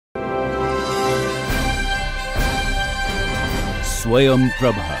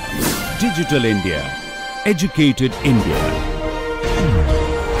SwayamPrabha. Digital India. Educated India.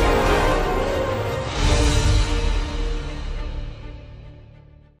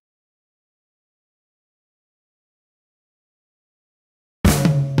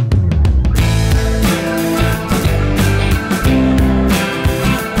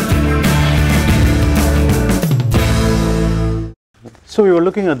 So we were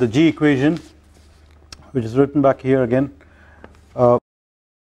looking at the G equation, which is written back here again.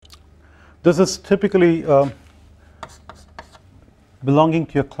 This is typically belonging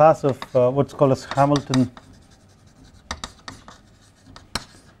to a class of what's called as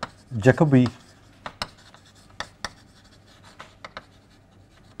Hamilton-Jacobi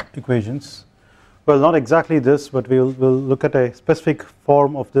equations. Well, not exactly this, but we'll look at a specific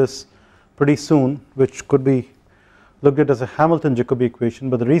form of this pretty soon, which could be looked at as a Hamilton-Jacobi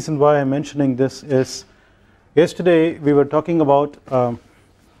equation. But the reason why I'm mentioning this is yesterday we were talking about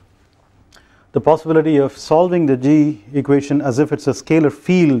the possibility of solving the G equation as if it's a scalar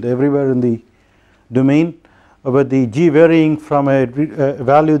field everywhere in the domain, with the G varying from a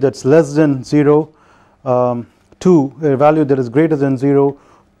value that's less than 0 to a value that is greater than 0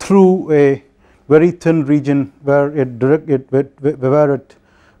 through a very thin region where it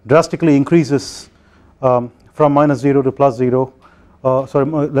drastically increases from minus 0 to plus 0,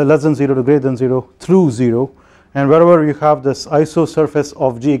 less than 0 to greater than 0 through 0, and wherever you have this isosurface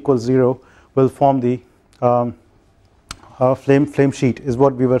of G equals 0 will form the flame sheet, is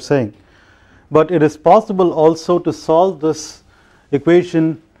what we were saying. But it is possible also to solve this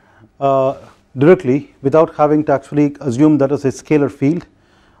equation directly without having to actually assume that is a scalar field.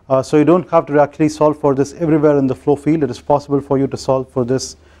 So you don't have to actually solve for this everywhere in the flow field. It is possible for you to solve for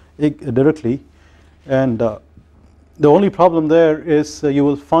this directly, and the only problem there is you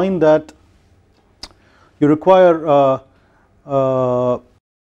will find that you require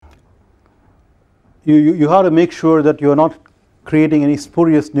you have to make sure that you are not creating any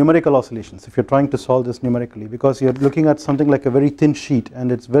spurious numerical oscillations if you're trying to solve this numerically, because you're looking at something like a very thin sheet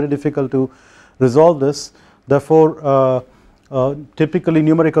and it's very difficult to resolve this. Therefore typically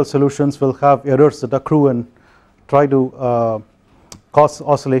numerical solutions will have errors that accrue and try to cause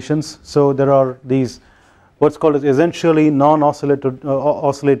oscillations. So there are these what's called as essentially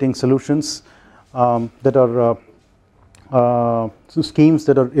non-oscillating solutions that are schemes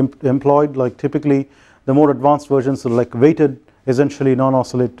that are employed, like typically the more advanced versions are like weighted essentially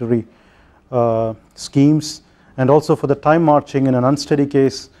non-oscillatory schemes. And also for the time marching in an unsteady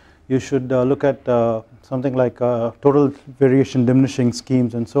case you should look at something like total variation diminishing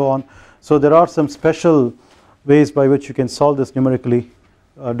schemes and so on. So there are some special ways by which you can solve this numerically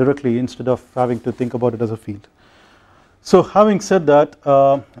directly instead of having to think about it as a field. So having said that,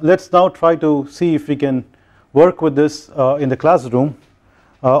 let's now try to see if we can work with this in the classroom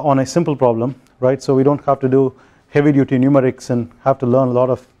on a simple problem, right? So we don't have to do heavy duty numerics and have to learn a lot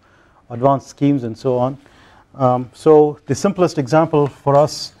of advanced schemes and so on. So the simplest example for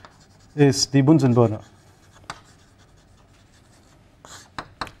us is the Bunsen burner,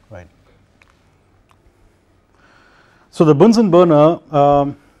 right? So the Bunsen burner,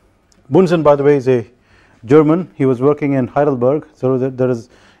 Bunsen by the way is a German. He was working in Heidelberg. So there is,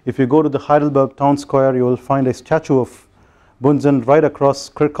 if you go to the Heidelberg town square, you will find a statue of Bunsen right across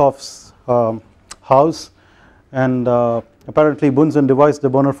Kirchhoff's house, and apparently Bunsen devised the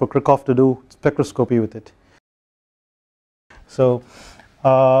burner for Kirchhoff to do spectroscopy with it. So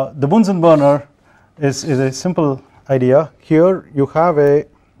the Bunsen burner is a simple idea. Here you have a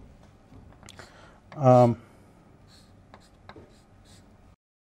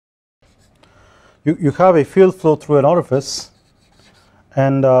you have a fuel flow through an orifice,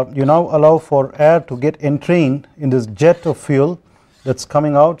 and you now allow for air to get entrained in this jet of fuel that's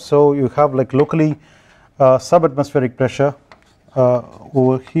coming out. So you have like locally subatmospheric pressure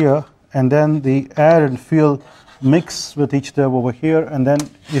over here, and then the air and fuel mix with each other over here and then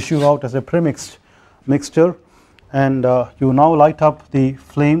issue out as a premixed mixture, and you now light up the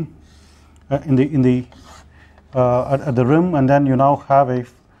flame at the rim, and then you now have a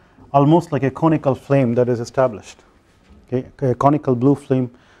almost like a conical flame that is established, okay, a conical blue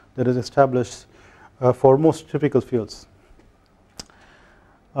flame that is established for most typical fuels.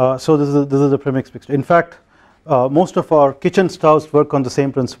 So this is the premix mixture. In fact, most of our kitchen stoves work on the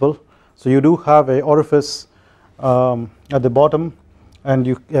same principle. So you do have a orifice at the bottom, and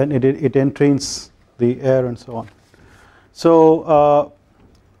it entrains the air and so on. So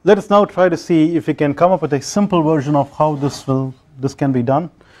let us now try to see if we can come up with a simple version of how this can be done.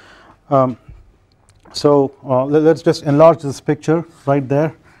 So let's just enlarge this picture right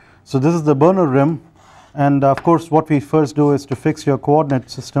there. So this is the burner rim, and of course what we first do is to fix your coordinate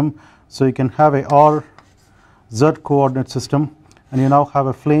system, so you can have a R Z coordinate system and you now have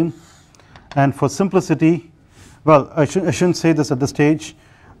a flame. And for simplicity, well, I shouldn't say this at this stage,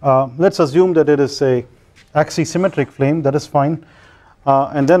 let's assume that it is a axisymmetric flame, that is fine,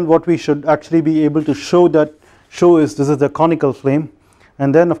 and then what we should actually be able to show is this is the conical flame,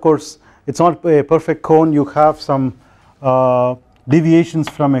 and then of course it's not a perfect cone, you have some deviations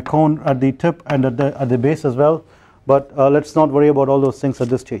from a cone at the tip and at the base as well, but let's not worry about all those things at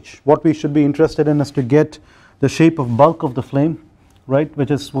this stage. What we should be interested in is to get the shape of bulk of the flame, right,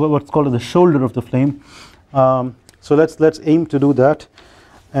 which is what's called the shoulder of the flame. So let's aim to do that,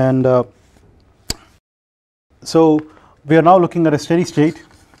 and so we are now looking at a steady state.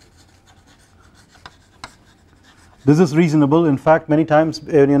 This is reasonable. In fact, many times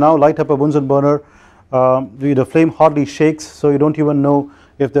when you now light up a Bunsen burner, the flame hardly shakes, so you don't even know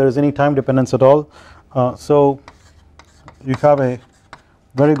if there is any time dependence at all. So you have a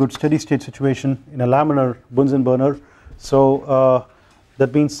very good steady state situation in a laminar Bunsen burner. So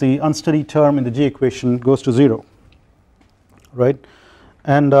that means the unsteady term in the G equation goes to 0, right?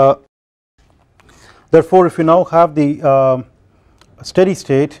 And therefore if you now have the steady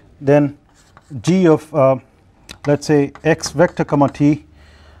state, then G of let's say x vector comma t,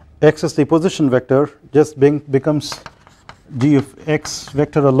 x is the position vector, just becomes G of x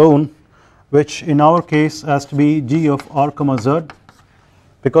vector alone, which in our case has to be G of r comma z,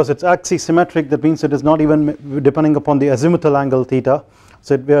 because it's axisymmetric. That means it is not even depending upon the azimuthal angle theta,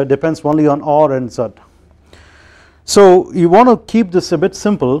 so it depends only on r and z. So you want to keep this a bit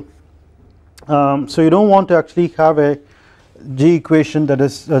simple, so you don't want to actually have a G equation that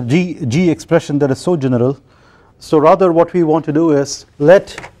is a G expression that is so general. So rather what we want to do is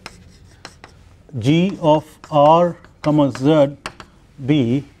let G of r comma z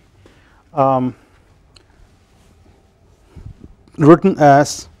be written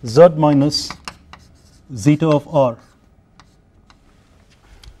as z minus zeta of r.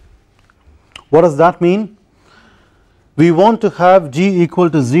 What does that mean? We want to have G equal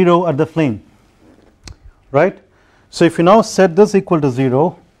to 0 at the flame, right? So if you now set this equal to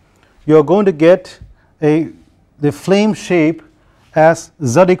 0, you are going to get the flame shape as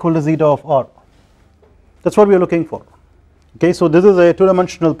z equal to zeta of r. That's what we are looking for. Okay, so this is a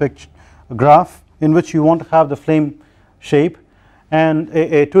two-dimensional graph in which you want to have the flame shape, and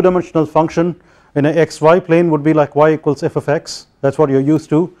a two-dimensional function in a xy plane would be like y equals f of x. That's what you're used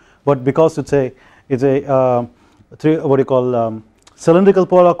to, but because it's a cylindrical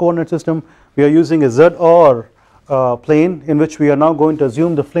polar coordinate system, we are using a zr plane in which we are now going to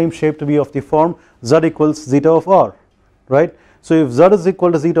assume the flame shape to be of the form z equals zeta of r, right? So if z is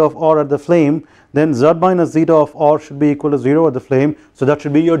equal to zeta of r at the flame, then z minus zeta of r should be equal to 0 at the flame, so that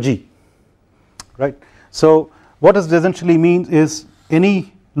should be your G, right? So what this essentially means is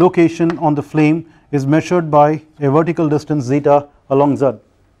any location on the flame is measured by a vertical distance zeta along z.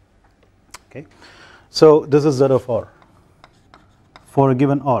 Okay, so this is z of r for a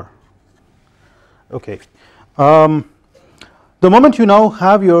given r. Okay, the moment you now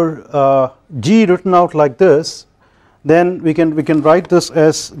have your G written out like this, then we can write this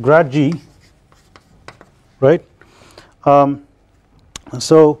as grad G, right?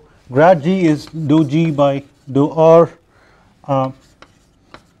 So grad G is dou G by dou r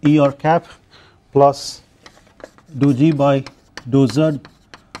ER cap plus dou G by dou Z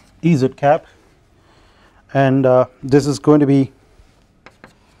EZ cap, and this is going to be,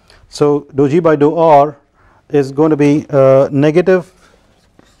 so dou G by dou r is going to be negative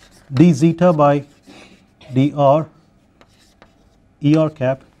d zeta by dr ER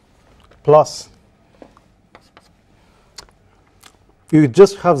cap plus, you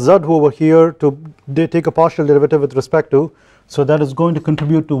just have Z over here to take a partial derivative with respect to, so that is going to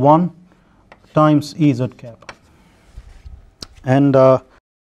contribute to 1 times EZ cap, and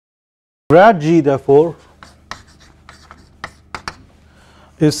grad G therefore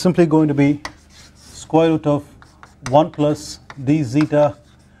is simply going to be square root of 1 plus d zeta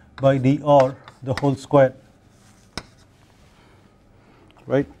by dr the whole square,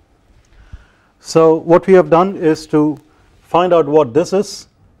 right? So what we have done is to find out what this is,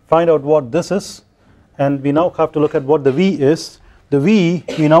 and we now have to look at what the V is. The V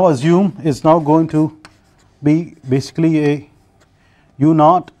we now assume is now going to be basically a U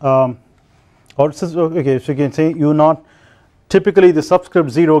naught, or this is, okay, so you can say U naught. Typically the subscript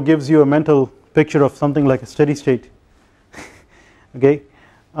 0 gives you a mental picture of something like a steady state. Okay,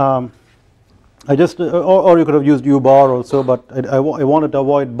 I just or you could have used U bar also, but I wanted to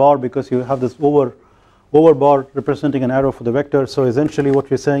avoid bar because you have this over bar representing an arrow for the vector. So essentially what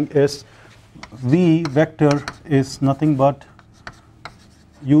we're saying is V vector is nothing but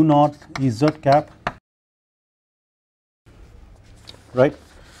u naught Ez cap, right.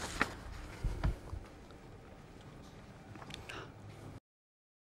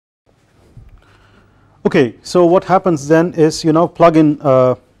 Okay, so what happens then is you now plug in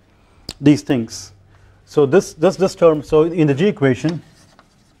these things. So this term, so in the G equation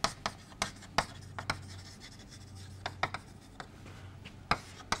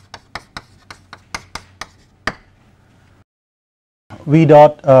V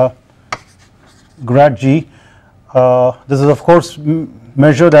dot grad G, this is of course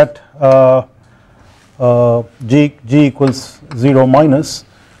measured at G equals 0 minus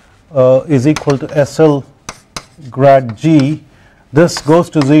is equal to SL grad G. This goes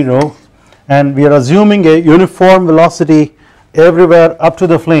to 0 and we are assuming a uniform velocity everywhere up to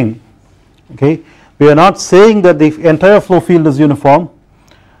the flame. Okay, we are not saying that the entire flow field is uniform.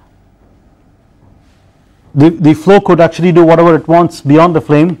 The flow could actually do whatever it wants beyond the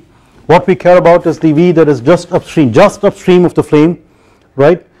flame. What we care about is the V that is just upstream of the flame,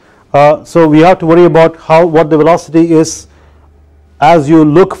 right. So we have to worry about what the velocity is as you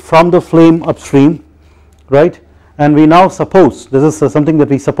look from the flame upstream, right. And we now suppose, this is something that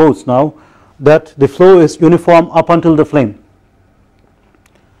we suppose now, that the flow is uniform up until the flame,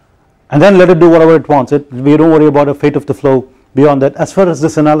 and then let it do whatever it wants. We don't worry about the fate of the flow beyond that as far as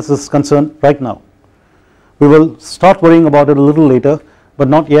this analysis is concerned right now. We will start worrying about it a little later, but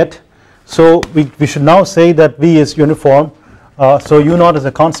not yet. So we should now say that V is uniform, so u naught is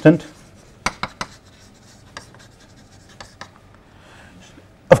a constant.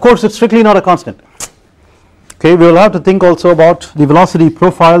 Of course it's strictly not a constant. Okay, we will have to think also about the velocity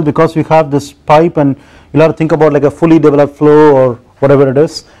profile because we have this pipe, and you'll have to think about like a fully developed flow or whatever it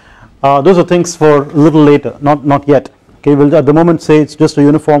is. Those are things for a little later, not yet. Okay, we'll at the moment say it's just a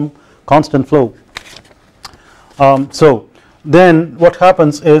uniform constant flow. So then what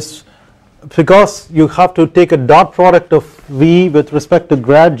happens is, because you have to take a dot product of V with respect to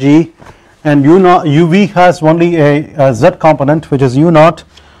grad G, and uv has only a z component which is u naught,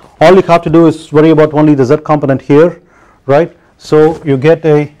 all you have to do is worry about only the z component here, right. So you get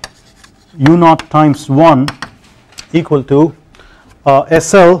a u naught times 1 equal to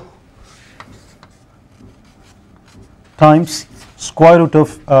SL times square root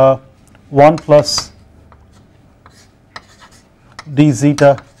of 1 plus d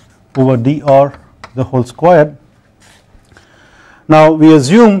zeta over dr the whole squared. Now we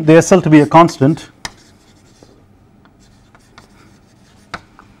assume the SL to be a constant.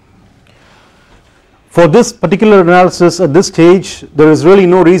 For this particular analysis at this stage, there is really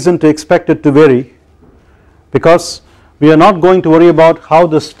no reason to expect it to vary, because we are not going to worry about how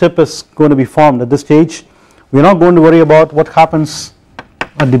this tip is going to be formed at this stage. We are not going to worry about what happens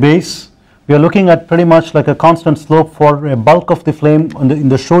at the base. We are looking at pretty much like a constant slope for a bulk of the flame in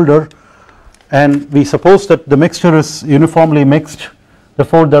the shoulder, and we suppose that the mixture is uniformly mixed,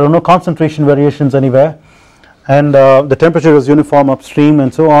 therefore there are no concentration variations anywhere, and the temperature is uniform upstream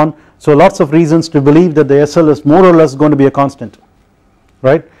and so on. So lots of reasons to believe that the SL is more or less going to be a constant,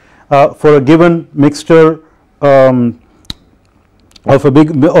 right, for a given mixture of a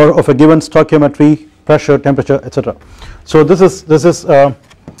given stoichiometry, pressure, temperature, etc. So this is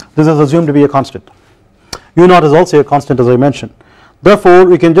assumed to be a constant. U naught is also a constant, as I mentioned. Therefore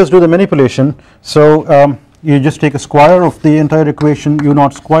we can just do the manipulation. So you just take a square of the entire equation, u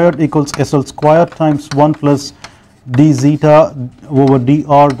naught squared equals SL squared times 1 plus d zeta over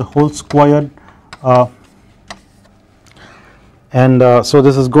dr the whole squared, and so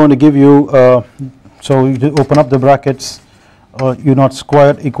this is going to give you, so you open up the brackets, u naught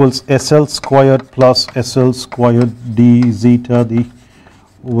squared equals SL squared plus SL squared d zeta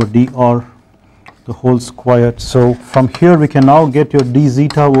over dr the whole squared. So from here we can now get your d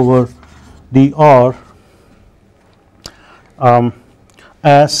zeta over dr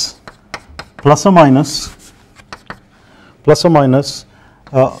as plus or minus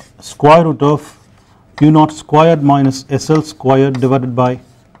square root of u naught squared minus SL squared divided by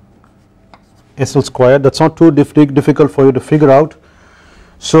SL squared. That's not too difficult for you to figure out.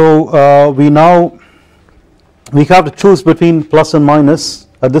 So we have to choose between plus and minus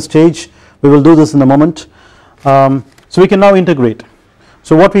at this stage. We will do this in a moment. So we can now integrate.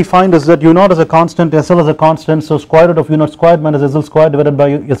 So what we find is that u naught is a constant, SL is a constant, so square root of u naught squared minus SL squared divided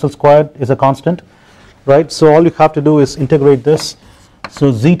by SL squared is a constant, right. So all you have to do is integrate this.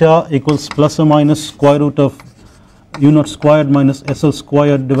 So zeta equals plus or minus square root of u naught squared minus SL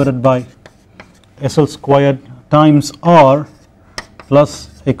squared divided by SL squared times r plus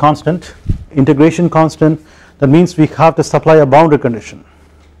a constant, integration constant. That means we have to supply a boundary condition.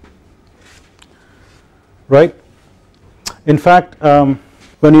 right. In fact,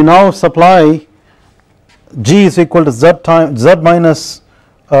 when you now supply G is equal to Z minus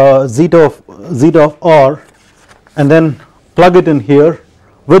zeta of R, and then plug it in here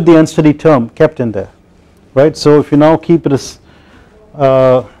with the unsteady term kept in there, right. So if you now keep it as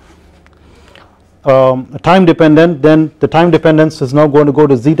time dependent, then the time dependence is now going to go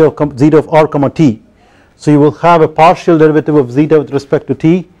to zeta of R comma t. So you will have a partial derivative of zeta with respect to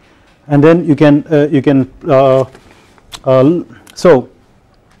t, and then you can so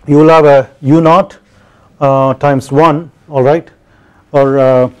you will have a u naught times 1, all right,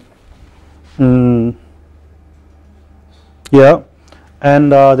 or yeah,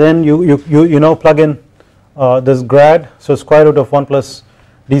 and then you now plug in this grad, so square root of 1 plus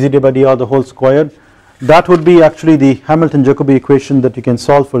dz by dr the whole squared. That would be actually the Hamilton-Jacobi equation that you can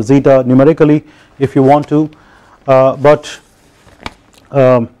solve for zeta numerically if you want to, but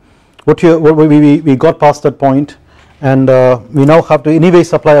we got past that point, and we now have to anyway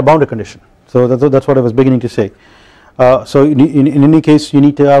supply a boundary condition. So that's what I was beginning to say. So in any case you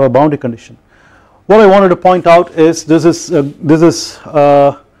need to have a boundary condition. What I wanted to point out is this is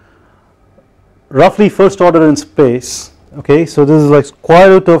roughly first order in space. Okay, so this is like square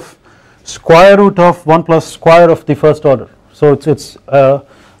root of 1 plus square of the first order. So it's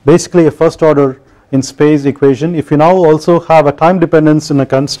basically a first order in space equation. If you now also have a time dependence in a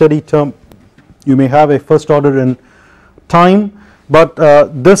unsteady term, you may have a first order in time, but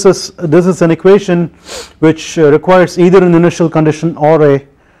this is an equation which requires either an initial condition or a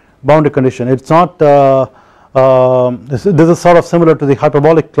boundary condition. It's not this is sort of similar to the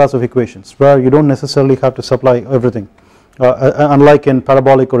hyperbolic class of equations, where you don't necessarily have to supply everything, unlike in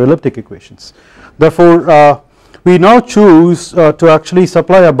parabolic or elliptic equations. Therefore we now choose to actually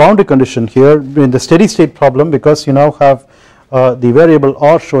supply a boundary condition here in the steady state problem, because you now have the variable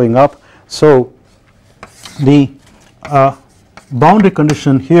r showing up. So the boundary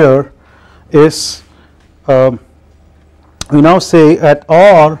condition here is, we now say at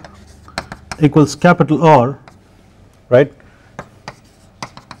r equals capital R, right,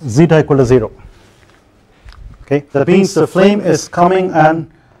 zeta equal to 0. Okay, that means the flame is coming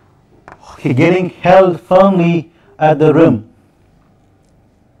and getting held firmly at the rim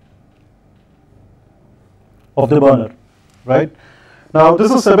of the burner, right. Now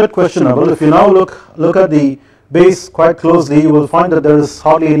this is a bit questionable. If you now look at the base quite closely, you will find that there is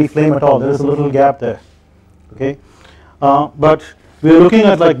hardly any flame at all. There is a little gap there. Okay, but we are looking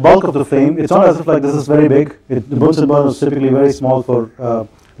at like bulk of the flame. It's not as if like this is very big. The Bunsen burner is typically very small for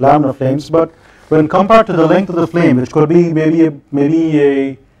laminar flames, but when compared to the length of the flame, which could be maybe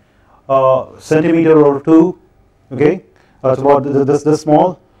a centimeter or two, okay, it's about this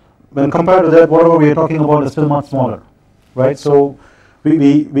small. When compared to that, whatever we are talking about is still much smaller, right? So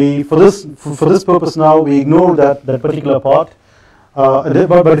we for this purpose now we ignore that particular part.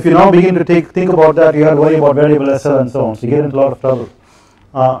 But if you now begin to think about that, you have to worry about variable SL and so on. So you get into a lot of trouble.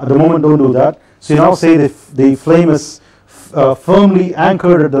 At the moment, don't do that. So you now say the flame is firmly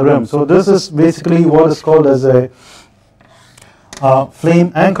anchored at the rim. So this is basically what is called as a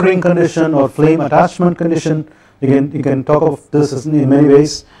flame anchoring condition or flame attachment condition. You can talk of this in many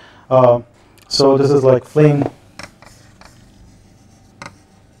ways. So this is like flame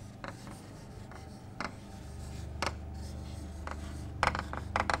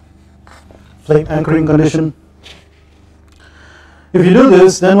anchoring condition. If you do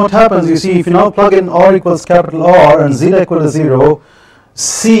this, then what happens, you see, if you now plug in R equals capital R and zeta equal to 0,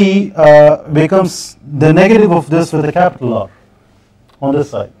 C becomes the negative of this with a capital R on this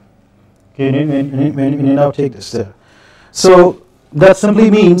side. Okay, when you now take this there. So that simply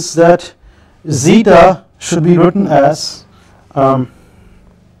means that zeta should be written as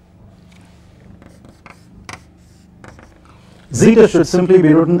zeta should simply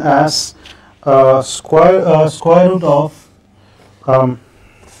be written as square root of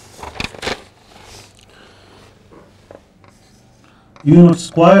u naught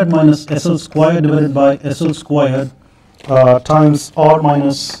squared minus SL squared divided by SL squared times R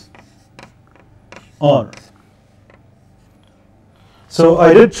minus R. So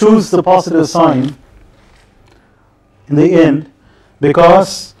I did choose the positive sign in the end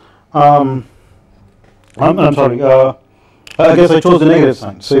because I'm sorry. I guess I chose the negative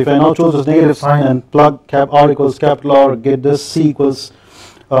sign. So if I now chose this negative sign and plug R equals capital R, get this C equals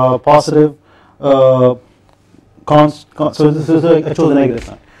positive so this is I chose the negative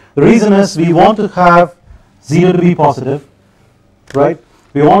sign. The reason is we want to have zeta to be positive, right?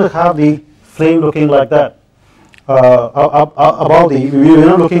 We want to have the flame looking like that above the. We are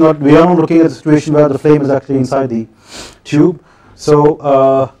not looking at the situation where the flame is actually inside the tube.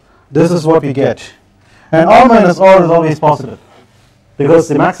 So this is what we get. and r minus r is always positive because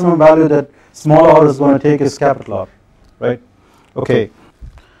the maximum value that small r is going to take is capital R, right? Okay.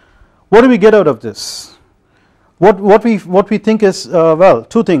 What do we get out of this? What we think is well,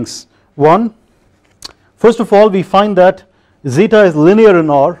 two things. One, first of all, we find that zeta is linear in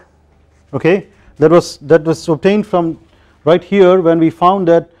R. Okay, that was obtained from right here when we found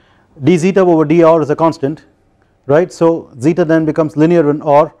that d zeta over dr is a constant, right? So zeta then becomes linear in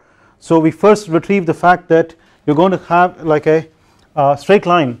R. So we first retrieve the fact that you're going to have like a straight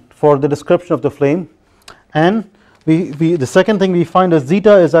line for the description of the flame, and the second thing we find is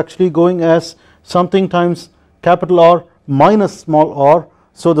zeta is actually going as something times capital R minus small r,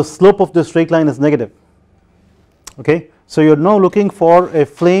 so the slope of the straight line is negative. Okay, so you're now looking for a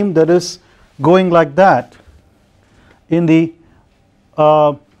flame that is going like that in the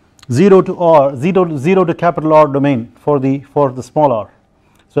 0 to r, 0 to capital R domain for the small r.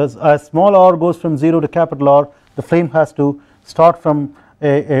 So as small r goes from 0 to capital R, the flame has to start from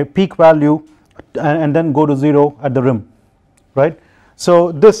a peak value and then go to 0 at the rim, right?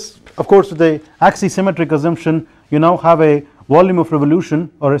 So this, of course, with the axisymmetric assumption, you now have a volume of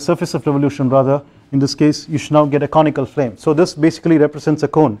revolution, or a surface of revolution rather. In this case, you should now get a conical flame. So this basically represents a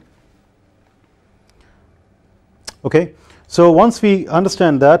cone. Okay, so once we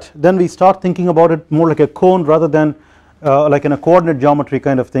understand that, then we start thinking about it more like a cone rather than like in a coordinate geometry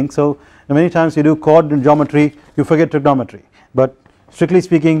kind of thing. So many times you do coordinate geometry, you forget trigonometry, but strictly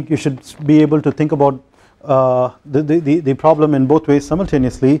speaking, you should be able to think about the problem in both ways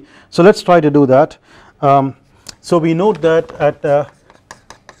simultaneously. So let's try to do that. So we note that at r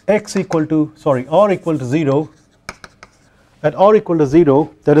equal to 0, at r equal to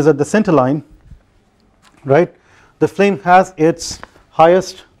 0, that is at the center line, right, the flame has its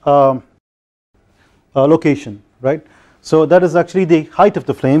highest location, right? So that is actually the height of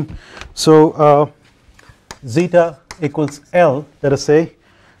the flame. So zeta equals L, let us say.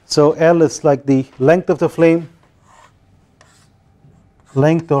 So L is like the length of the flame,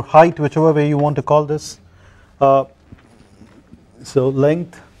 length or height, whichever way you want to call this. So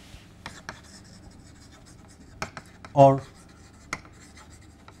length or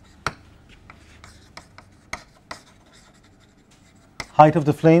height of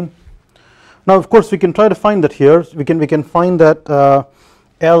the flame. Now of course we can try to find that here. We can find that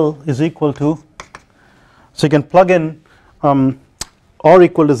L is equal to, so you can plug in r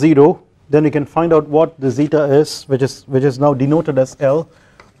equal to 0, then you can find out what the zeta is, which is now denoted as L,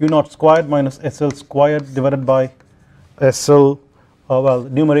 u naught squared minus SL squared divided by SL, well,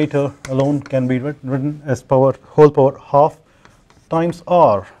 numerator alone can be written as whole power half times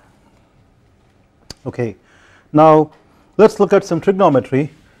R. Okay, now let's look at some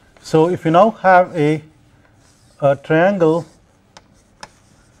trigonometry. So if you now have a triangle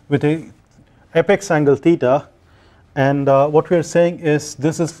with a apex angle theta, and what we are saying is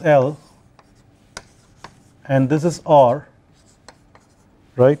this is L and this is R,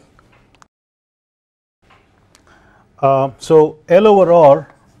 right? So L over R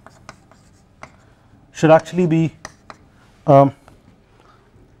should actually be cot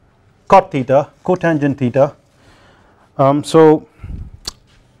theta, cotangent theta. So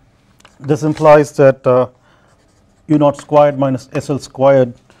this implies that u naught squared minus SL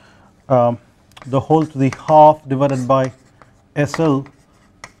squared, the whole to the half divided by SL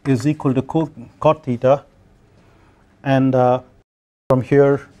is equal to cot theta, and from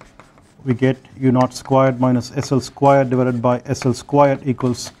here we get u naught squared minus SL squared divided by SL squared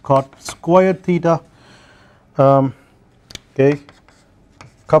equals cot squared theta. Okay,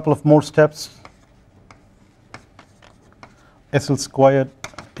 couple of more steps. SL squared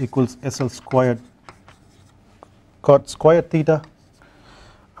equals SL squared cot squared theta.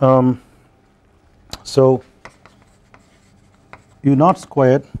 So u naught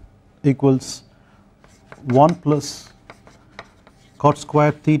squared equals 1 plus cot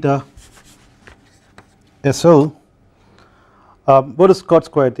squared theta SL. What is cot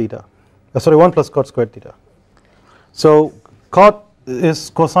squared theta? Sorry, 1 plus cot squared theta. So cot is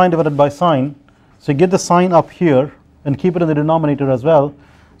cosine divided by sine, so you get the sine up here and keep it in the denominator as well.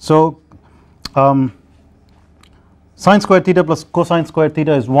 So sine squared theta plus cosine squared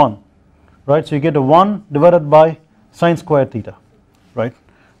theta is 1, right? So you get a 1 divided by sine squared theta, right?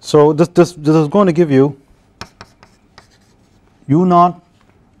 So this is going to give you u naught.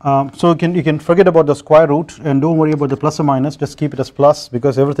 So you can forget about the square root and don't worry about the plus or minus, just keep it as plus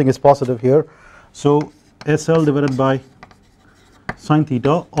because everything is positive here. So SL divided by sine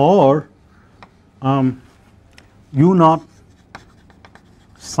theta, or u naught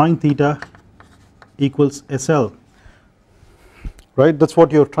sine theta equals SL, right? That's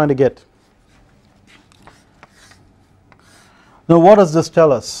what you're trying to get. Now what does this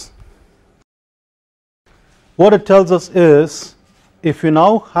tell us? What it tells us is, if you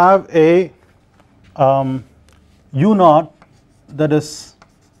now have a U naught that is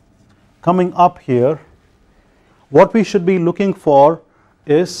coming up here, what we should be looking for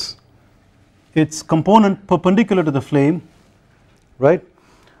is its component perpendicular to the flame, right?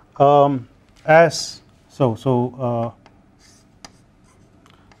 If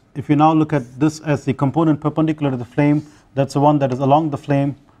you now look at this as the component perpendicular to the flame, that's the one that is along the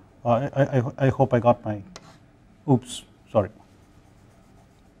flame. I hope I got my, oops, sorry,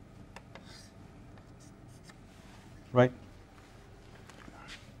 right.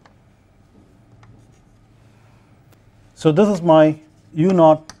 So this is my U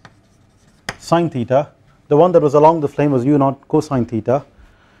naught sine theta, the one that was along the flame was U naught cosine theta.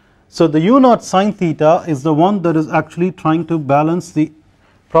 So the U naught sine theta is the one that is actually trying to balance the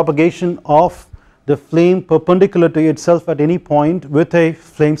propagation of the flame perpendicular to itself at any point with a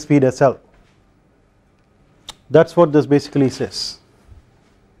flame speed SL. That's what this basically says,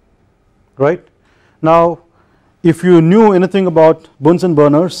 right. Now if you knew anything about Bunsen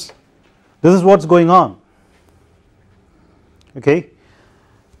burners, this is what's going on, okay,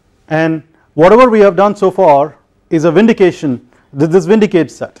 and whatever we have done so far is a vindication, this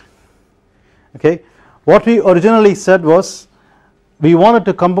vindicates that, okay. What we originally said was we wanted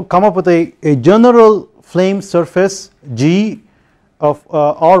to come up with a general flame surface G of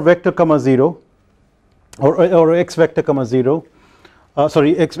r vector comma 0 or x vector comma 0,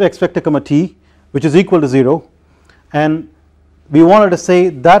 sorry x vector comma t, which is equal to 0, and we wanted to say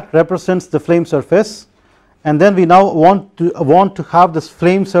that represents the flame surface, and then we now want to have this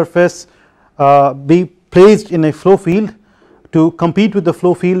flame surface be placed in a flow field to compete with the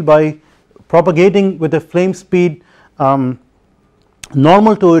flow field by propagating with a flame speed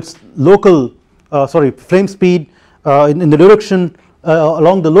normal to its local flame speed in the direction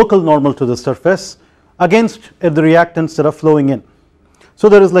along the local normal to the surface against the reactants that are flowing in. So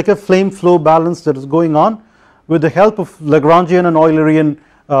there is like a flame flow balance that is going on with the help of Lagrangian and Eulerian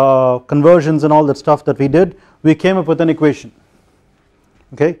conversions and all that stuff that we did. We came up with an equation,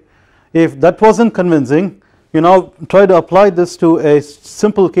 okay. If that wasn't convincing, you now try to apply this to a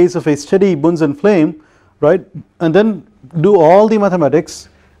simple case of a steady Bunsen flame, right, and then do all the mathematics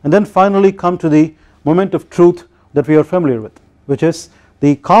and then finally come to the moment of truth that we are familiar with, which is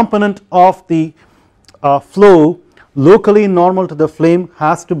the component of the flow locally normal to the flame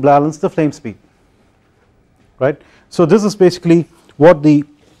has to balance the flame speed, right. So this is basically what the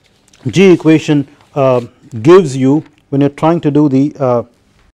G equation gives you when you are trying to do the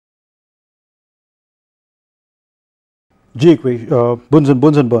G equation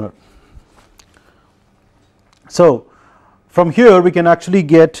Bunsen burner. So from here we can actually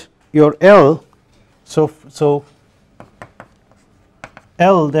get your L, so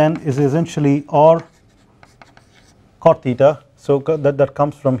L then is essentially R cot theta, so that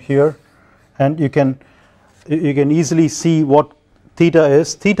comes from here, and you can easily see what theta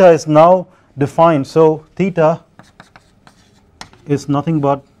is. Theta is now defined, so theta is nothing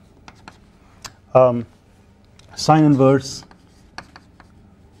but sine inverse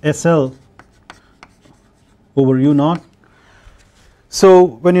SL over U naught. So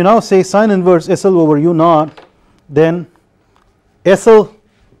when you now say sine inverse SL over U naught, then SL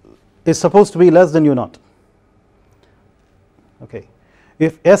is supposed to be less than U naught, okay.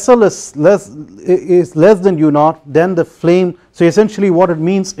 If SL is less than U naught, then the flame, so essentially what it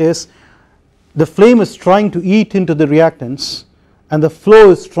means is the flame is trying to eat into the reactants and the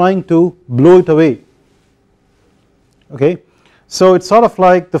flow is trying to blow it away, okay. So it's sort of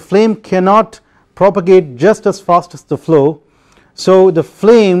like the flame cannot propagate just as fast as the flow, so the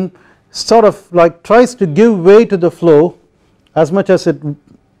flame sort of like tries to give way to the flow as much as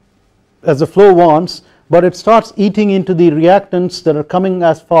the flow wants, but it starts eating into the reactants that are coming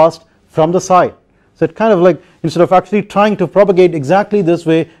as fast from the side. So it kind of like, instead of actually trying to propagate exactly this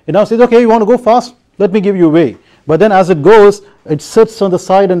way, it now says, okay, you want to go fast, let me give you way, but then as it goes it sits on the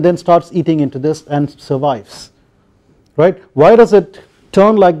side and then starts eating into this and survives, right. Why does it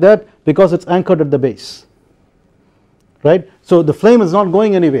turn like that? Because it's anchored at the base, right. So the flame is not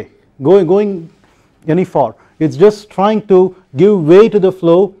going anyway, going any far, it's just trying to give way to the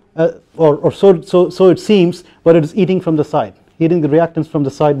flow, or so it seems, but it is eating from the side, eating the reactants from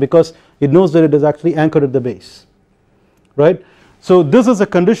the side because it knows that it is actually anchored at the base, right. So this is a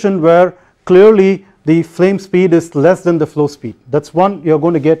condition where clearly the flame speed is less than the flow speed. That's one, you are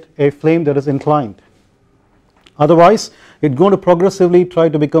going to get a flame that is inclined. Otherwise it's going to progressively try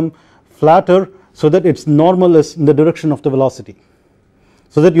to become flatter so that its normal is in the direction of the velocity,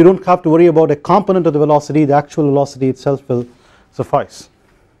 so that you don't have to worry about a component of the velocity, the actual velocity itself will suffice.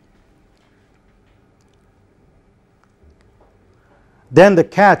 Then the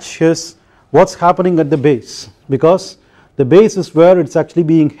catch is what's happening at the base, because the base is where it's actually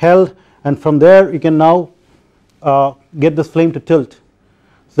being held, and from there you can now get this flame to tilt.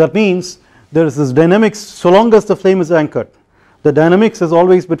 So that means there is this dynamics so long as the flame is anchored. The dynamics is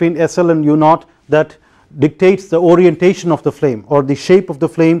always between SL and U naught that dictates the orientation of the flame or the shape of the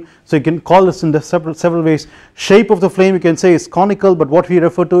flame. So you can call this in the several ways. Shape of the flame you can say is conical, but what we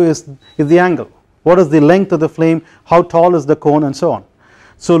refer to is the angle. What is the length of the flame, how tall is the cone, and so on.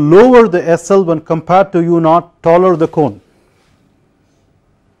 So lower the SL when compared to U naught, taller the cone.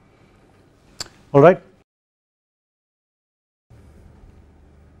 Alright.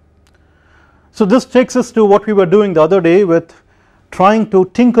 So this takes us to what we were doing the other day with trying to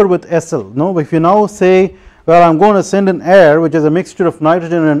tinker with SL. No, if you now say, well, I'm going to send in air which is a mixture of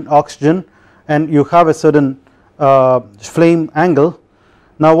nitrogen and oxygen, and you have a certain flame angle.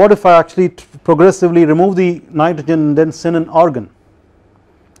 Now what if I actually progressively remove the nitrogen and then send in argon,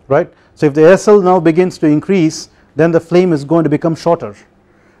 right? So if the SL now begins to increase, then the flame is going to become shorter,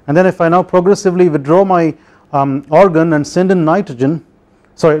 and then if I now progressively withdraw my argon and send in nitrogen,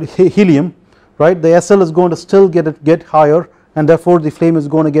 sorry, helium, right, the SL is going to still get higher, and therefore the flame is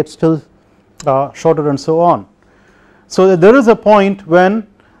going to get still shorter, and so on. So there is a point when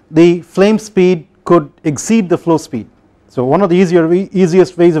the flame speed could exceed the flow speed. So one of the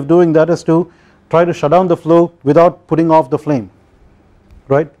easiest ways of doing that is to try to shut down the flow without putting off the flame,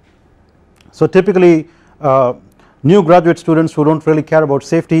 right. So typically new graduate students who don't really care about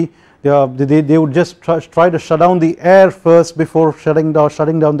safety, they would just try to shut down the air first before shutting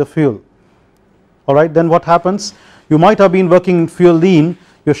down the fuel. Alright, then what happens? You might have been working in fuel lean,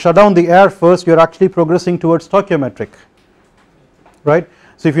 you shut down the air first, you are actually progressing towards stoichiometric, right.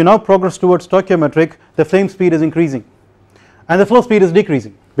 So if you now progress towards stoichiometric, the flame speed is increasing and the flow speed is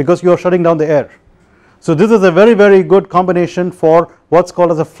decreasing because you are shutting down the air. So this is a very good combination for what's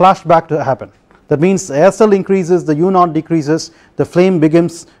called as a flashback to happen. That means the SL increases, the U naught decreases, the flame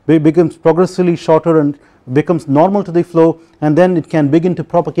becomes progressively shorter and becomes normal to the flow, and then it can begin to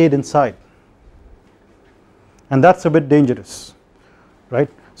propagate inside, and that's a bit dangerous, right.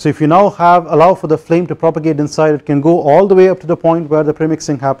 So if you now allow for the flame to propagate inside, it can go all the way up to the point where the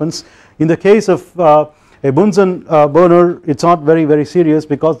premixing happens. In the case of a Bunsen burner, it's not very serious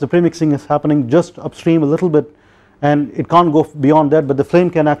because the premixing is happening just upstream a little bit, and it can't go beyond that, but the flame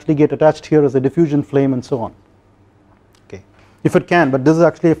can actually get attached here as a diffusion flame and so on, okay, if it can, but this is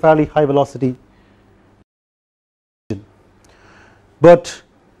actually a fairly high velocity. But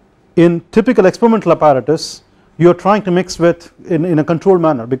in typical experimental apparatus, you are trying to mix with in a controlled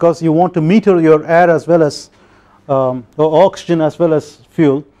manner because you want to meter your air as well as oxygen as well as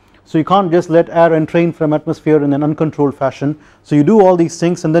fuel. So you can't just let air entrain from atmosphere in an uncontrolled fashion. So you do all these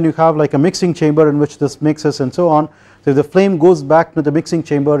things, and then you have like a mixing chamber in which this mixes and so on. So if the flame goes back to the mixing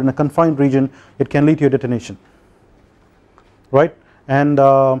chamber in a confined region, it can lead to a detonation, right. And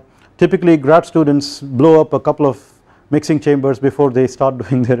typically grad students blow up a couple of mixing chambers before they start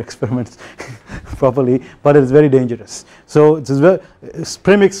doing their experiments properly, but it is very dangerous. So it is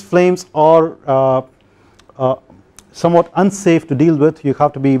premix flames are somewhat unsafe to deal with. You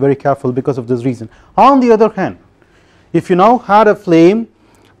have to be very careful because of this reason. On the other hand, if you now had a flame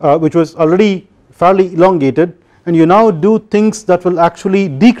which was already fairly elongated, and you now do things that will actually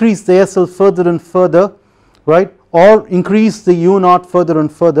decrease the SL further and further, right, or increase the U naught further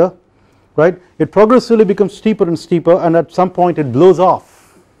and further, right, it progressively becomes steeper and steeper, and at some point it blows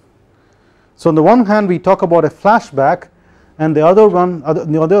off. So on the one hand we talk about a flashback, and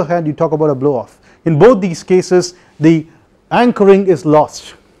on the other hand you talk about a blow off. In both these cases the anchoring is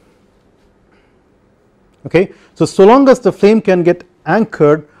lost, okay. So long as the flame can get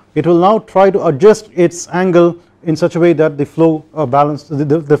anchored, it will now try to adjust its angle in such a way that the flow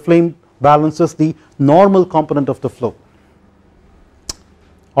the flame balances the normal component of the flow,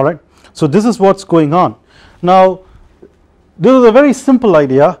 alright. So this is what's going on. Now this is a very simple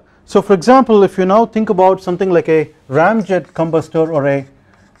idea. So for example, if you now think about something like a ramjet combustor or a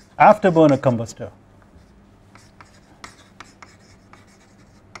afterburner combustor,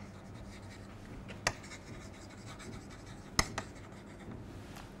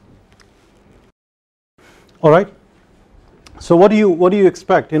 alright. So what do you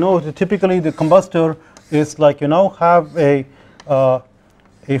expect? You know, typically the combustor is like you now have a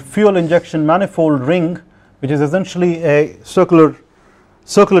fuel injection manifold ring, which is essentially a circular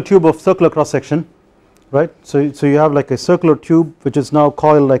tube of circular cross section, right. So you have like a circular tube which is now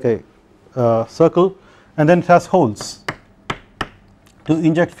coiled like a circle, and then it has holes to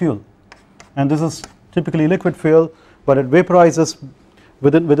inject fuel, and this is typically liquid fuel but it vaporizes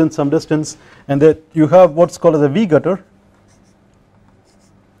within some distance, and that you have what's called as a V gutter.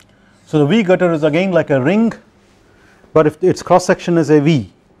 So the V gutter is again like a ring, but if its cross section is a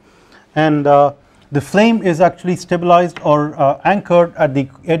V, and the flame is actually stabilized or anchored at the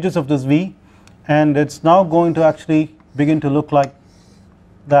edges of this V, and it's now going to actually begin to look like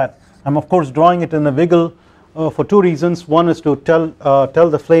that. I'm of course drawing it in a wiggle for two reasons. One is to tell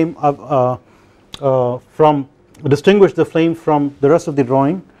the flame distinguish the flame from the rest of the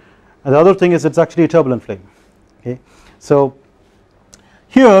drawing, and the other thing is it's actually a turbulent flame. Okay, so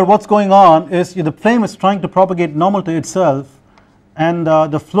here what's going on is the flame is trying to propagate normal to itself, and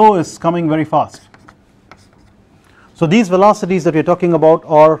the flow is coming very fast. So these velocities that we are talking about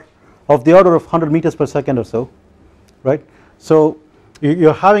are of the order of 100 meters per second or so, right? So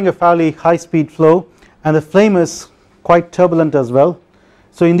you're having a fairly high speed flow, and the flame is quite turbulent as well.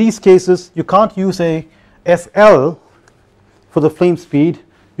 So in these cases you can't use a SL for the flame speed,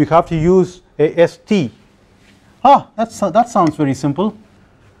 you have to use a ST. That sounds very simple.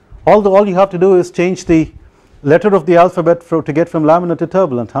 All you have to do is change the letter of the alphabet to get from laminar to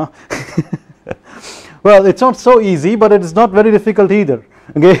turbulent, huh? Well, it's not so easy, but it is not very difficult either.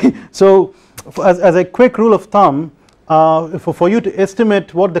 Okay, so as a quick rule of thumb, for you to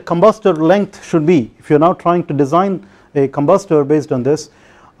estimate what the combustor length should be, if you're now trying to design a combustor based on this,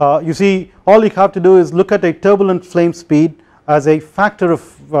 you see all you have to do is look at a turbulent flame speed as a factor of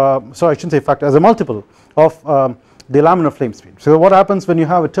sorry, I shouldn't say factor, as a multiple of the laminar flame speed. So what happens when you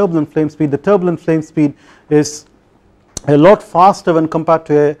have a turbulent flame speed? The turbulent flame speed is a lot faster when compared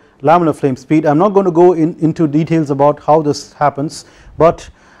to a laminar flame speed. I'm not going to go into details about how this happens, but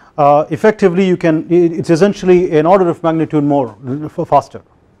effectively it's essentially an order of magnitude more faster.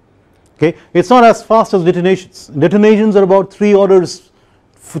 Okay, it's not as fast as detonations. Detonations are about 3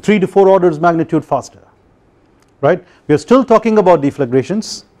 to 4 orders magnitude faster, right? We are still talking about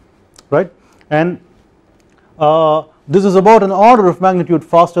deflagrations, right? And this is about an order of magnitude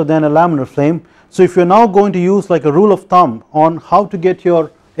faster than a laminar flame. So if you're now going to use like a rule of thumb on how to get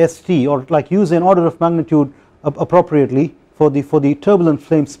your ST, or like use an order of magnitude appropriately for the turbulent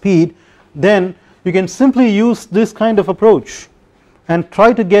flame speed, then you can simply use this kind of approach and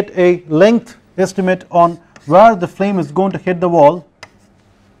try to get a length estimate on where the flame is going to hit the wall,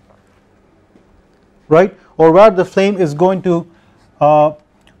 right, or where the flame is going to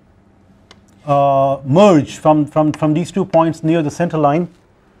merge from these 2 points near the center line.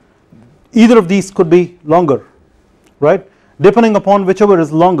 Either of these could be longer, right? Depending upon whichever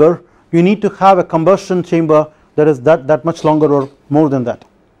is longer, you need to have a combustion chamber that is that much longer or more than that.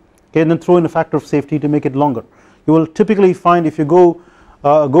 Okay, and then throw in a factor of safety to make it longer. You will typically find if you go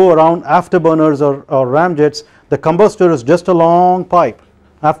around afterburners or ramjets, the combustor is just a long pipe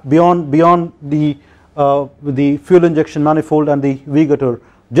beyond the fuel injection manifold and the V gutter,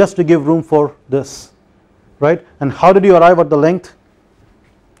 just to give room for this, right? And how did you arrive at the length?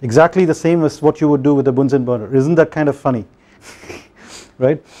 Exactly the same as what you would do with a Bunsen burner. Isn't that kind of funny?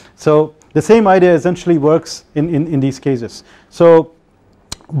 Right? So the same idea essentially works in these cases. So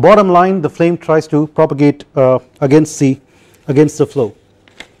bottom line, the flame tries to propagate against the flow.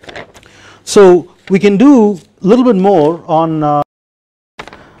 So we can do a little bit more on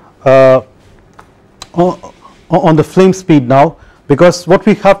the flame speed now, because what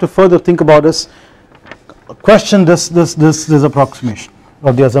we have to further think about is question this approximation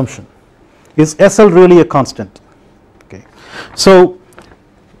or the assumption. Is SL really a constant? Okay, so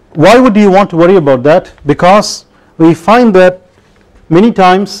why would you want to worry about that? Because we find that many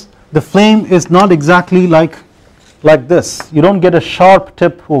times the flame is not exactly like this. You don't get a sharp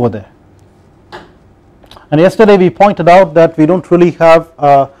tip over there. And yesterday we pointed out that we don't really have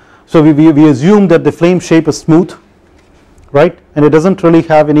so we assume that the flame shape is smooth, right, and it doesn't really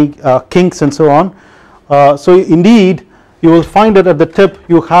have any kinks and so on. So indeed you will find that at the tip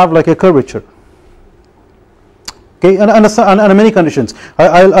you have like a curvature. Okay, and many conditions.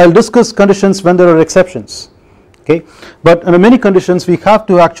 I'll discuss conditions when there are exceptions. Okay, but under many conditions we have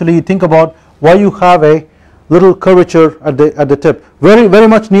to actually think about why you have a little curvature at the tip, very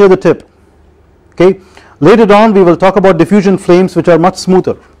much near the tip. Okay, later on we will talk about diffusion flames, which are much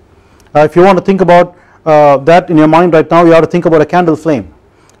smoother. If you want to think about that in your mind right now, you have to think about a candle flame.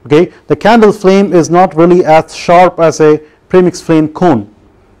 Okay, the candle flame is not really as sharp as a premix flame cone.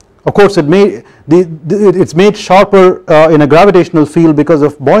 Of course it's made sharper in a gravitational field because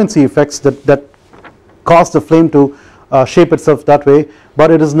of buoyancy effects that cause the flame to shape itself that way,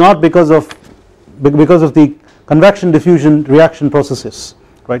 but it is not because of the convection diffusion reaction processes,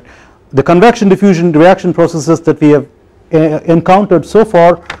 right? The convection diffusion reaction processes that we have encountered so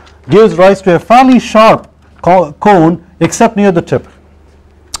far gives rise to a fairly sharp cone except near the tip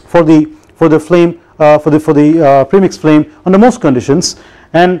for the flame for the premix flame under most conditions.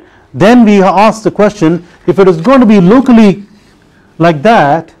 And then we ask the question, if it is going to be locally like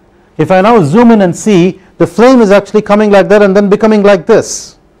that, if I now zoom in and see, the flame is actually coming like that and then becoming like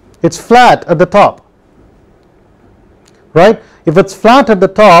this. It's flat at the top, right? If it's flat at the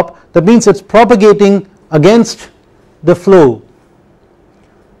top, that means it's propagating against the flow,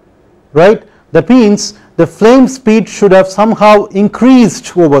 right? That means the flame speed should have somehow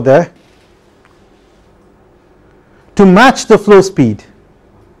increased over there to match the flow speed.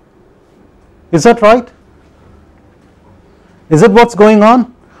 Is that right? Is it what's going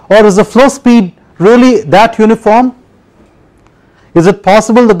on? Or is the flow speed really that uniform? Is it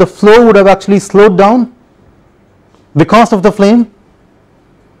possible that the flow would have actually slowed down because of the flame?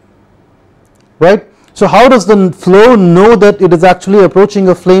 Right? So how does the flow know that it is actually approaching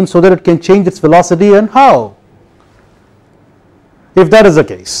a flame so that it can change its velocity, and how, if that is the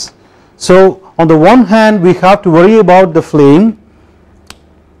case? So on the one hand we have to worry about the flame,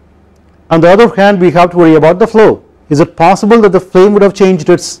 on the other hand we have to worry about the flow. Is it possible that the flame would have changed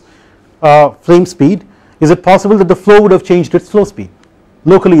its flame speed? Is it possible that the flow would have changed its flow speed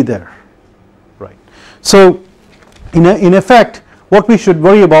locally there? Right. So in effect what we should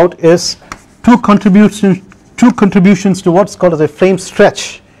worry about is two contributions to what's called as a flame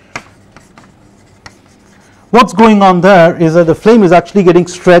stretch. What's going on there is that the flame is actually getting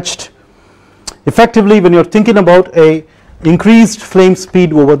stretched. Effectively, when you're thinking about a increased flame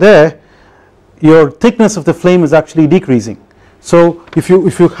speed over there, your thickness of the flame is actually decreasing. So if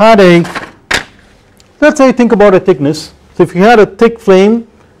you had a, let's say, think about a thickness. So if you had a thick flame,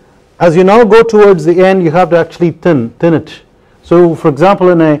 as you now go towards the end you have to actually thin it. So for example,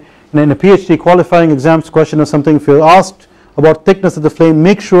 in a PhD qualifying exams question or something, if you're asked about thickness of the flame,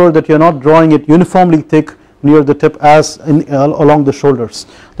 make sure that you're not drawing it uniformly thick near the tip as along the shoulders.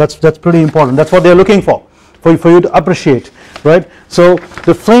 That's pretty important. That's what they're looking for you to appreciate, right? So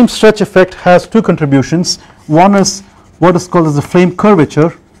the flame stretch effect has two contributions. One is what is called as the flame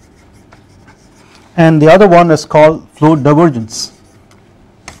curvature, and the other one is called flow divergence.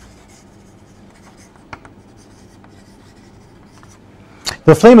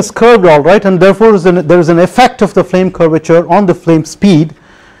 The flame is curved, all right, and therefore there is an effect of the flame curvature on the flame speed,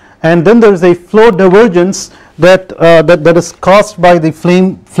 and then there is a flow divergence that is caused by the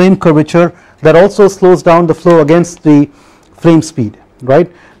flame curvature that also slows down the flow against the flame speed,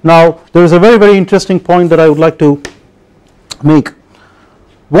 right? Now there is a very interesting point that I would like to make.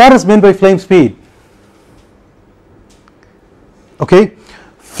 What is meant by flame speed? Okay,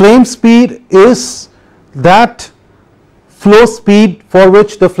 flame speed is that flow speed for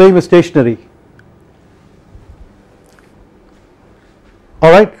which the flame is stationary.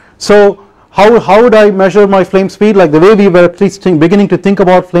 Alright, so how would I measure my flame speed? Like the way we were at least beginning to think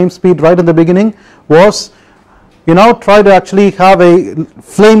about flame speed right in the beginning was, you now try to actually have a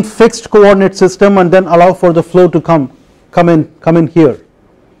flame fixed coordinate system and then allow for the flow to come in here,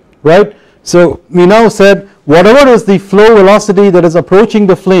 right? So we now said whatever is the flow velocity that is approaching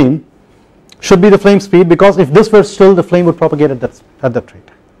the flame should be the flame speed, because if this were still, the flame would propagate at that rate.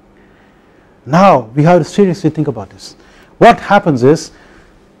 Now we have to seriously think about this. What happens is,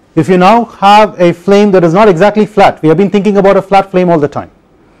 if you now have a flame that is not exactly flat, we have been thinking about a flat flame all the time,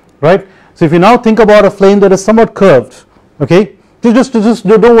 right? So if you now think about a flame that is somewhat curved, okay, just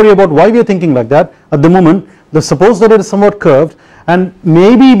don't worry about why we are thinking like that at the moment. Suppose that it is somewhat curved, and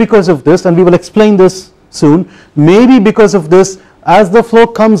maybe because of this, and we will explain this soon, maybe because of this, as the flow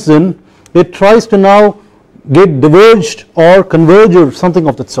comes in, it tries to now get diverged or converge or something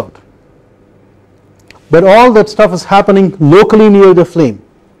of that sort, but all that stuff is happening locally near the flame,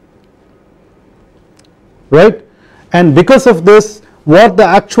 right? And because of this, what the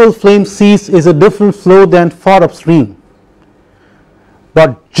actual flame sees is a different flow than far upstream.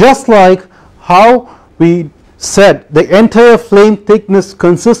 But just like how we said the entire flame thickness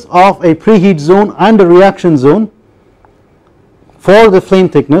consists of a preheat zone and a reaction zone for the flame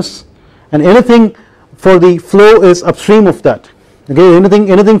thickness, and anything for the flow is upstream of that. Okay,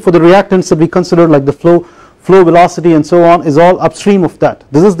 anything for the reactants that we consider, like the flow velocity and so on, is all upstream of that.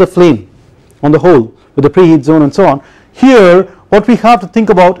 This is the flame on the whole with the preheat zone and so on. Here what we have to think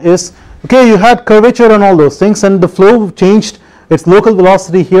about is, okay, you had curvature and all those things, and the flow changed its local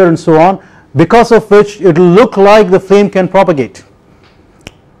velocity here and so on, because of which it will look like the flame can propagate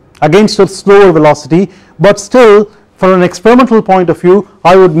against a slower velocity, but still from an experimental point of view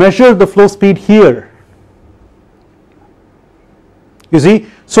I would measure the flow speed here, you see.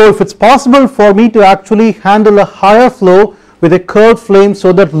 So if it's possible for me to actually handle a higher flow with a curved flame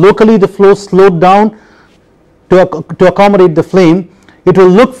so that locally the flow slowed down to accommodate the flame, it will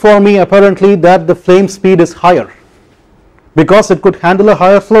look for me apparently that the flame speed is higher because it could handle a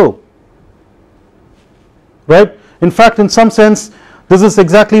higher flow, right. In fact, in some sense this is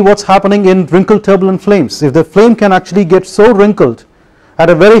exactly what's happening in wrinkled turbulent flames. If the flame can actually get so wrinkled at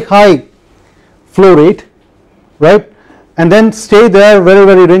a very high flow rate, right, and then stay there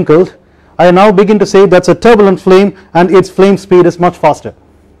very wrinkled, I now begin to say that's a turbulent flame and its flame speed is much faster.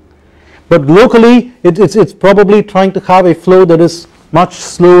 But locally it's probably trying to have a flow that is much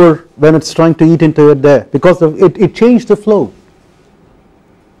slower when it's trying to eat into it there, because it changed the flow.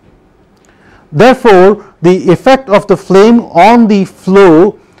 Therefore the effect of the flame on the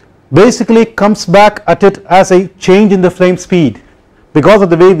flow basically comes back at it as a change in the flame speed, because of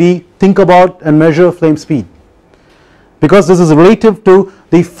the way we think about and measure flame speed, because this is relative to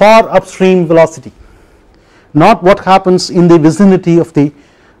the far upstream velocity, not what happens in the vicinity of the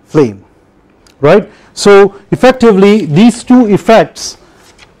flame, right. So effectively these two effects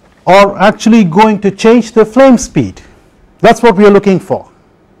are actually going to change the flame speed. That's what we are looking for,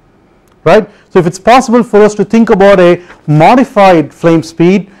 right. So if it's possible for us to think about a modified flame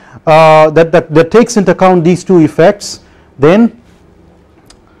speed that takes into account these two effects, then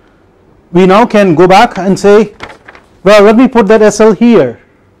we now can go back and say, well, let me put that SL here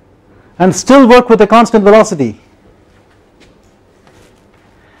and still work with a constant velocity,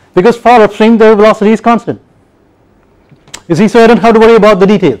 because far upstream the velocity is constant, you see. So I don't have to worry about the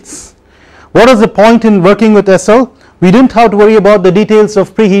details. What is the point in working with SL? We didn't have to worry about the details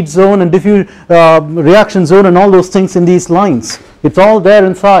of preheat zone and diffuse reaction zone and all those things in these lines. It's all there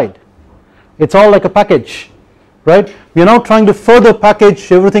inside, it's all like a package, right. We are now trying to further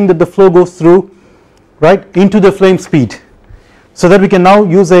package everything that the flow goes through, right, into the flame speed, so that we can now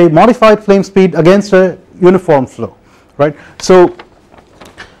use a modified flame speed against a uniform flow, right. So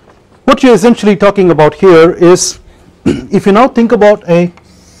what you're essentially talking about here is if you now think about a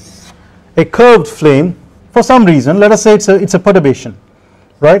curved flame, for some reason let us say it's a perturbation,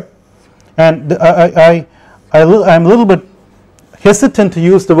 right, and I'm a little bit hesitant to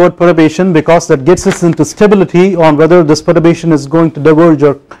use the word perturbation because that gets us into stability on whether this perturbation is going to diverge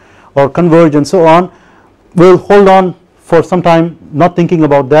or converge and so on. We'll hold on for some time not thinking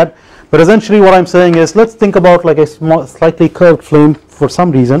about that, but essentially what I'm saying is let's think about like a small slightly curved flame for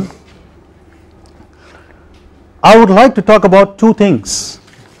some reason. I would like to talk about two things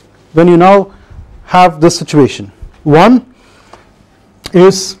when you now have this situation. One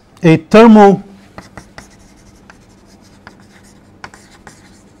is a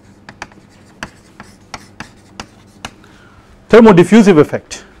thermodiffusive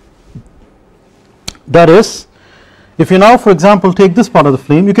effect. That is, if you now for example take this part of the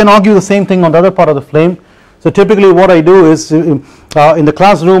flame, you can argue the same thing on the other part of the flame. So typically what I do is in the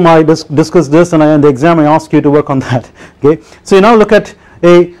classroom I discuss this, and in the exam I ask you to work on that, okay. So you now look at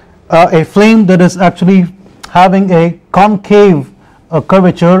a flame that is actually having a concave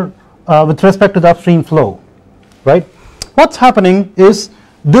curvature with respect to the upstream flow, right. What's happening is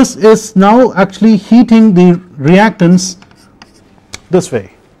this is now actually heating the reactants this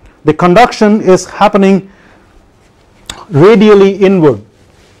way. The conduction is happening radially inward.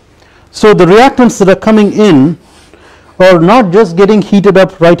 So the reactants that are coming in are not just getting heated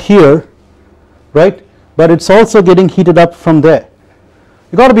up right here, right, but it's also getting heated up from there.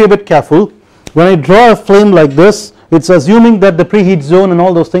 You got to be a bit careful. When I draw a flame like this, it's assuming that the preheat zone and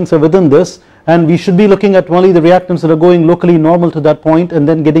all those things are within this, and we should be looking at only the reactants that are going locally normal to that point and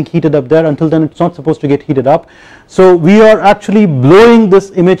then getting heated up there. Until then it's not supposed to get heated up. So we are actually blowing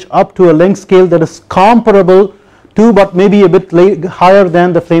this image up to a length scale that is comparable to but maybe a bit higher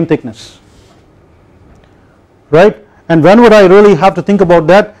than the flame thickness, right. And when would I really have to think about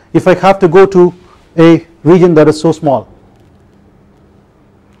that? If I have to go to a region that is so small.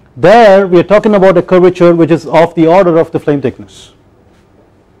 There we are talking about a curvature which is of the order of the flame thickness,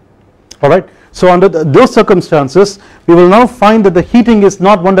 alright. So under those circumstances we will now find that the heating is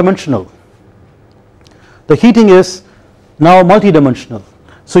not one dimensional, the heating is now multidimensional.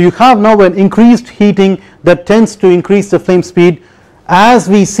 So you have now an increased heating that tends to increase the flame speed as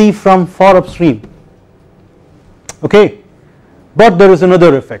we see from far upstream, okay. But there is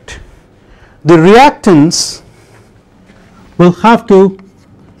another effect. The reactants will have to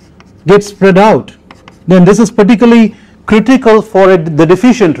get spread out. Then this is particularly critical for the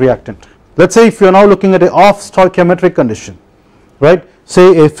deficient reactant. Let's say if you are now looking at an off stoichiometric condition, right,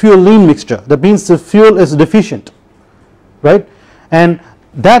 say a fuel lean mixture, that means the fuel is deficient, right, and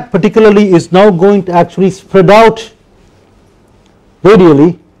that particularly is now going to actually spread out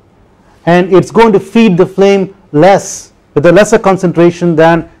radially, and it's going to feed the flame less with a lesser concentration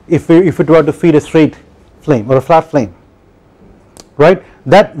than if it were to feed a straight flame or a flat flame, right,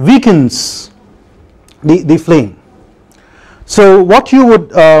 that weakens the flame. So what you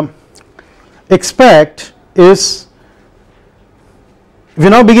would expect is, we are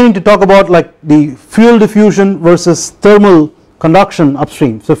now beginning to talk about like the fuel diffusion versus thermal conduction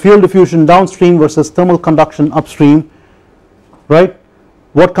upstream. So fuel diffusion downstream versus thermal conduction upstream, right?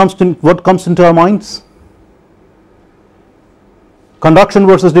 What comes into our minds? Conduction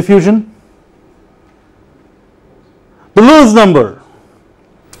versus diffusion, the Lewis number,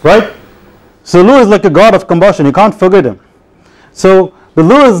 right? So Lewis is like a god of combustion, you can't forget him. So the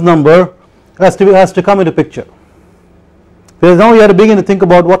Lewis number has to come into picture. Because now you have to begin to think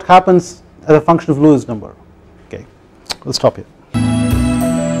about what happens as a function of Lewis number. Okay, we'll stop here.